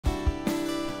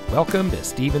Welcome to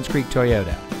Stevens Creek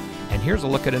Toyota, and here's a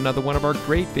look at another one of our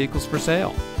great vehicles for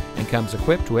sale, and comes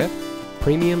equipped with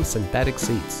premium synthetic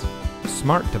seats,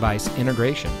 smart device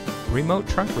integration, remote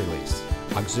trunk release,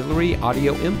 auxiliary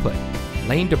audio input,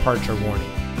 lane departure warning,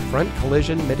 front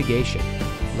collision mitigation,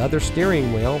 leather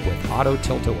steering wheel with auto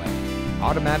tilt-away,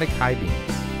 automatic high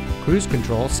beams, cruise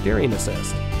control steering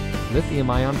assist,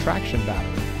 lithium-ion traction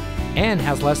battery, and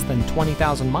has less than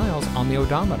 20,000 miles on the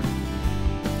odometer.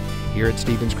 Here at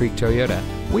Stevens Creek Toyota,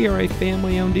 we are a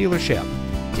family-owned dealership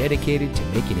dedicated to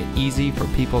making it easy for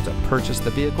people to purchase the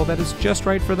vehicle that is just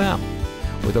right for them.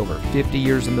 With over 50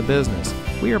 years in the business,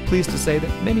 we are pleased to say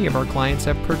that many of our clients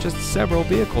have purchased several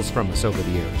vehicles from us over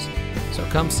the years. So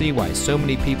come see why so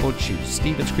many people choose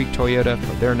Stevens Creek Toyota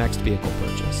for their next vehicle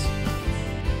purchase.